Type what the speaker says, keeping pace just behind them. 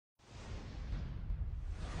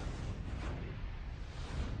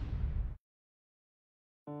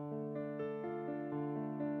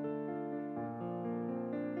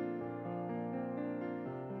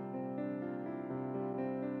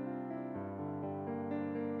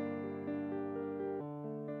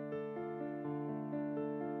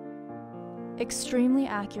extremely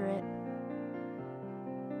accurate,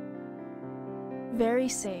 very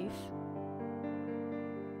safe,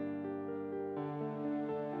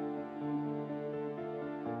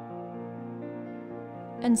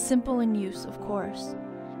 and simple in use, of course.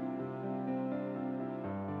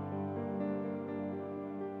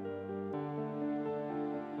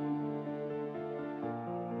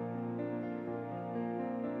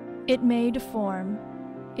 It may deform.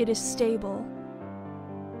 It is stable.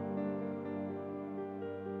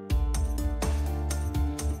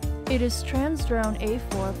 It is TransDrone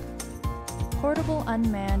A4, portable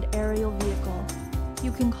unmanned aerial vehicle.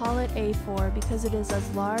 You can call it A4 because it is as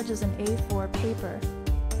large as an A4 paper.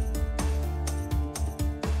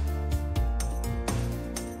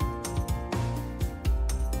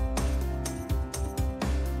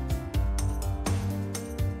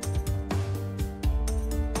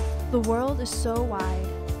 The world is so wide.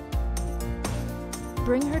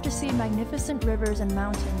 Bring her to see magnificent rivers and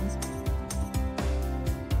mountains,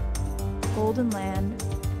 golden land,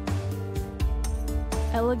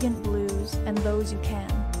 elegant blues, and those you can.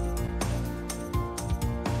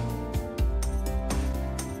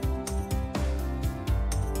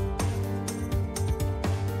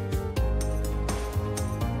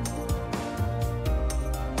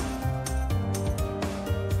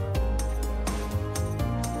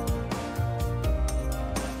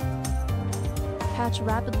 Catch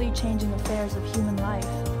rapidly changing affairs of human life.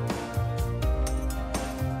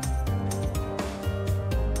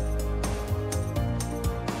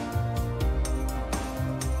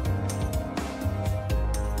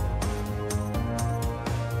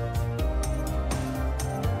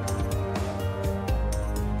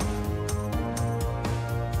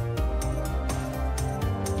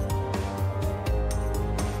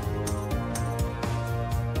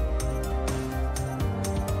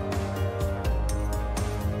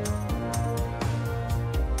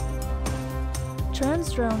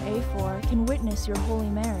 TransDrone A4 can witness your holy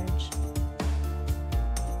marriage.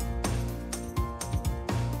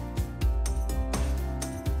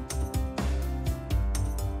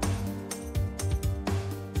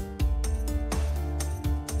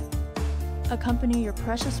 Accompany your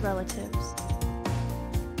precious relatives.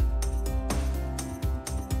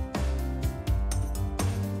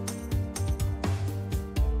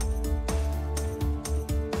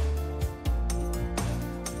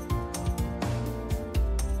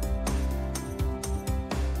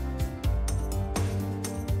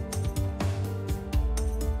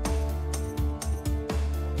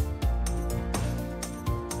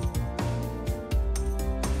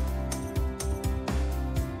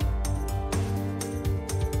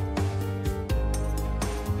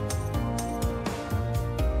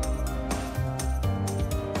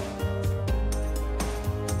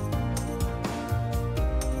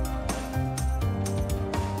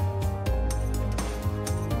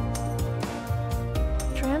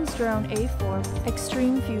 TransDrone A4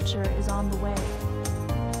 Extreme Future is on the way.